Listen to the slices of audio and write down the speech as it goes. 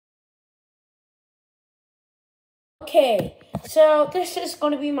Okay, so this is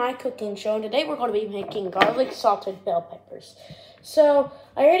going to be my cooking show, and today we're going to be making garlic salted bell peppers. So,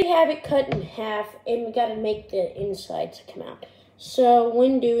 I already have it cut in half, and we got to make the insides come out. So,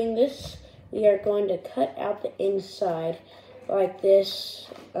 when doing this, we are going to cut out the inside like this.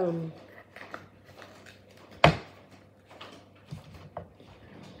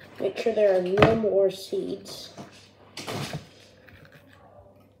 Make sure there are no more seeds.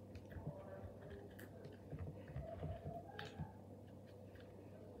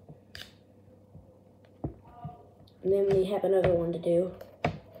 And then we have another one to do.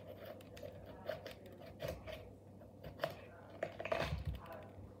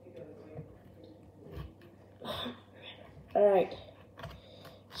 Alright.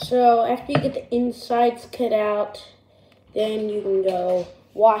 So after you get the insides cut out, then you can go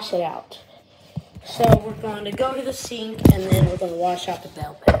wash it out. So we're going to go to the sink and then we're going to wash out the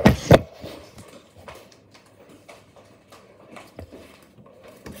bell peppers.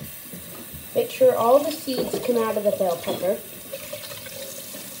 Make sure all the seeds come out of the bell pepper.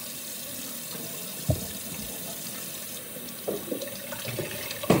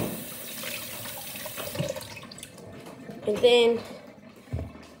 And then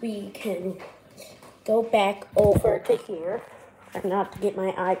we can go back over to here. And not to get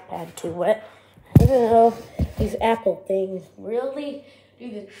my iPad too wet. I don't know, these Apple things really do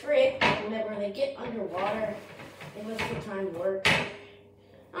the trick whenever they get underwater. They most of the time work.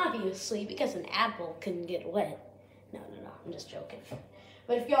 Obviously, because an apple can get wet. No, I'm just joking.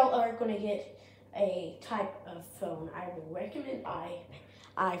 But if y'all are going to get a type of phone, I would recommend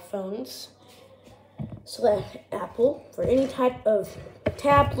iPhones. Select Apple. For any type of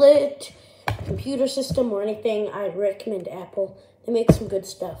tablet, computer system, or anything, I recommend Apple. They make some good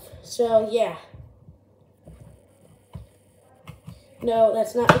stuff. So, yeah. No,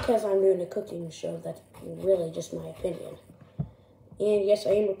 that's not because I'm doing a cooking show. That's really just my opinion. And yes,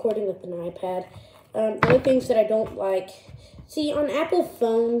 I am recording with an iPad. The only things that I don't like, see, on Apple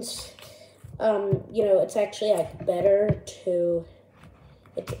phones, it's actually better to,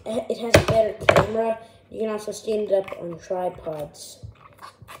 it has a better camera. You can also stand it up on tripods.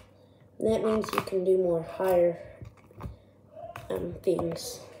 And that means you can do more higher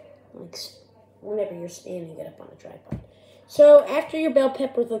things, like whenever you're standing it up on a tripod. So after your bell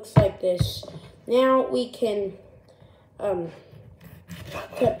pepper looks like this, now we can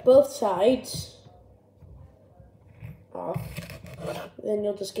cut both sides off. Then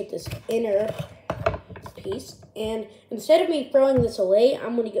you'll just get this inner piece. And instead of me throwing this away,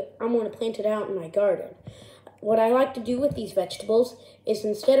 I'm gonna plant it out in my garden. What I like to do with these vegetables is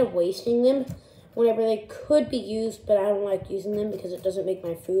instead of wasting them, whenever they could be used, but I don't like using them because it doesn't make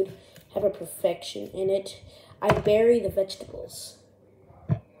my food have a perfection in it, I bury the vegetables.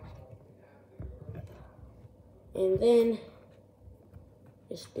 And then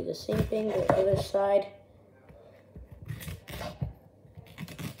just do the same thing to the other side.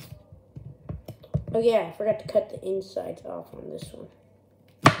 Oh yeah, I forgot to cut the insides off on this one.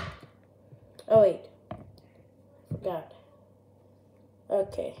 Oh wait, forgot.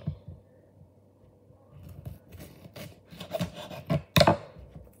 Okay.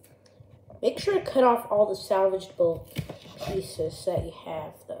 Make sure to cut off all the salvageable pieces that you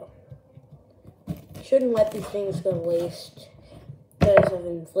have, though. You shouldn't let these things go to waste because of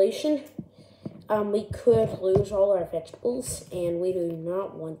inflation. We could lose all our vegetables, and we do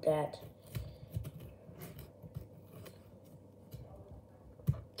not want that.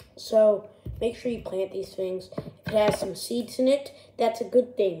 So, make sure you plant these things. If it has some seeds in it, that's a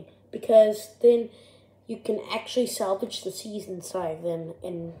good thing, because then you can actually salvage the seeds inside them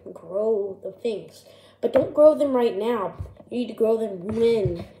and grow the things. But don't grow them right now. You need to grow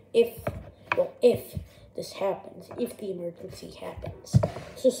them if this happens, if the emergency happens.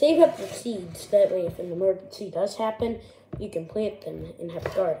 So save up the seeds. That way, if an emergency does happen, you can plant them and have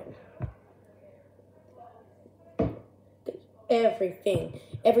a garden.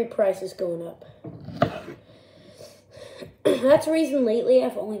 Every price is going up. That's the reason lately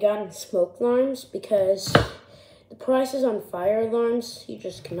I've only gotten smoke alarms, because the prices on fire alarms, you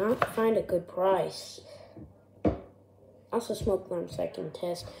just cannot find a good price. Also smoke alarms I can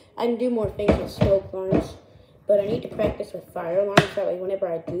test. I can do more things with smoke alarms, but I need to practice with fire alarms. That way whenever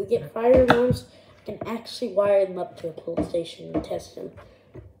I do get fire alarms, I can actually wire them up to a pull station and test them.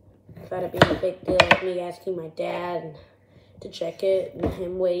 Without it being a big deal, like me asking my dad to check it and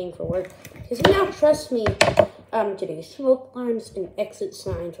him waiting for work. Because he now trusts me to do smoke alarms and exit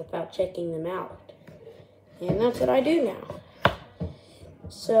signs without checking them out. And that's what I do now.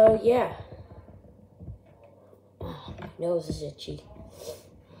 So, yeah. Oh, my nose is itchy.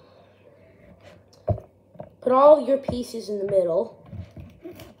 Put put all your pieces in the middle.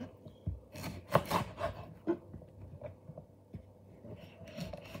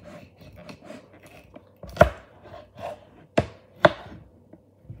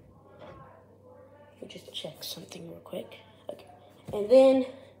 Let me just check something real quick. Okay. And then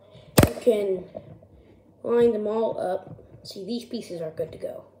you can line them all up. See, these pieces are good to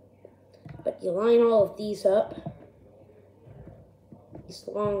go. But you line all of these up. These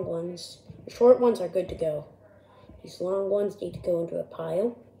long ones. The short ones are good to go. These long ones need to go into a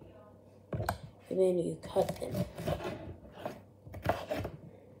pile. And then you cut them.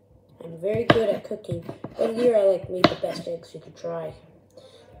 I'm very good at cooking. But here I made the best eggs you could try.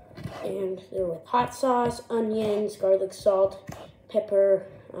 And they're with hot sauce, onions, garlic salt, pepper,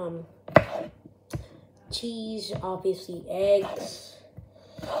 cheese, obviously eggs.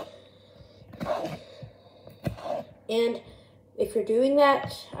 And if you're doing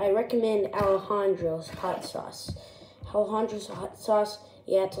that, I recommend Alejandro's hot sauce. Alejandro's hot sauce,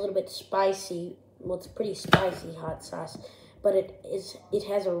 yeah, it's a little bit spicy. Well, it's pretty spicy hot sauce, but it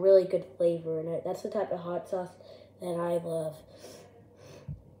has a really good flavor in it. That's the type of hot sauce that I love.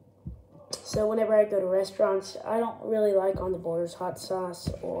 So whenever I go to restaurants, I don't really like On the Borders hot sauce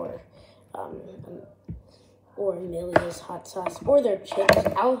or Amelia's hot sauce or their chips.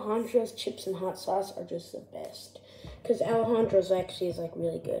 Alejandro's chips and hot sauce are just the best because Alejandro's actually is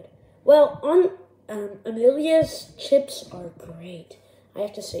really good. Well, on Amelia's chips are great. I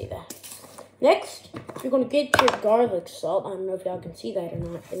have to say that. Next, you're going to get your garlic salt. I don't know if y'all can see that or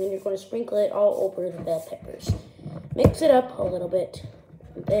not. And then you're going to sprinkle it all over the bell peppers. Mix it up a little bit.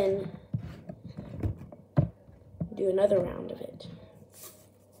 And then do another round of it.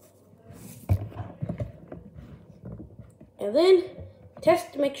 And then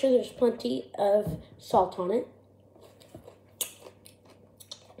test to make sure there's plenty of salt on it.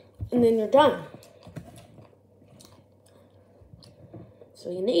 And then you're done. So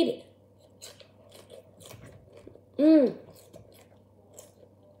you need it.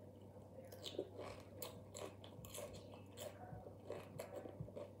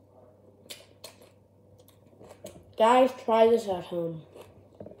 Guys, try this at home.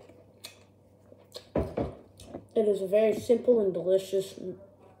 It is a very simple and delicious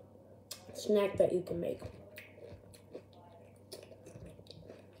snack that you can make.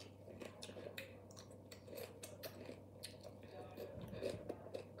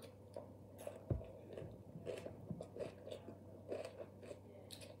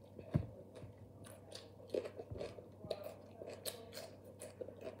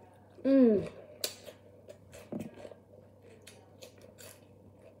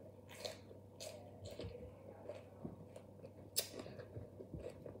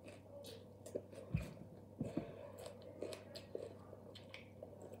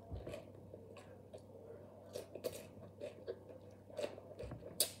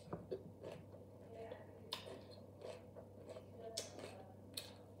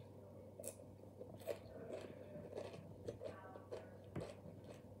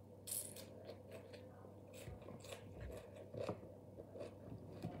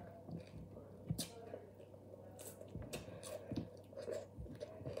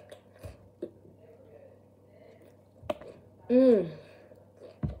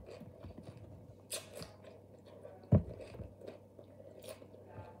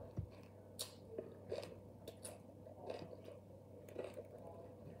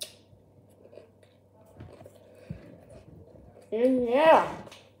 And yeah,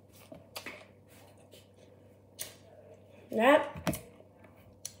 that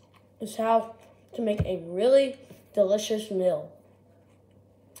is how to make a really delicious meal.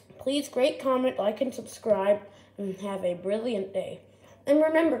 Please rate, comment, like, and subscribe, and have a brilliant day. And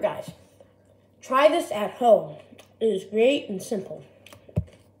remember, guys, try this at home. It is great and simple.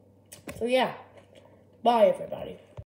 So yeah, bye everybody.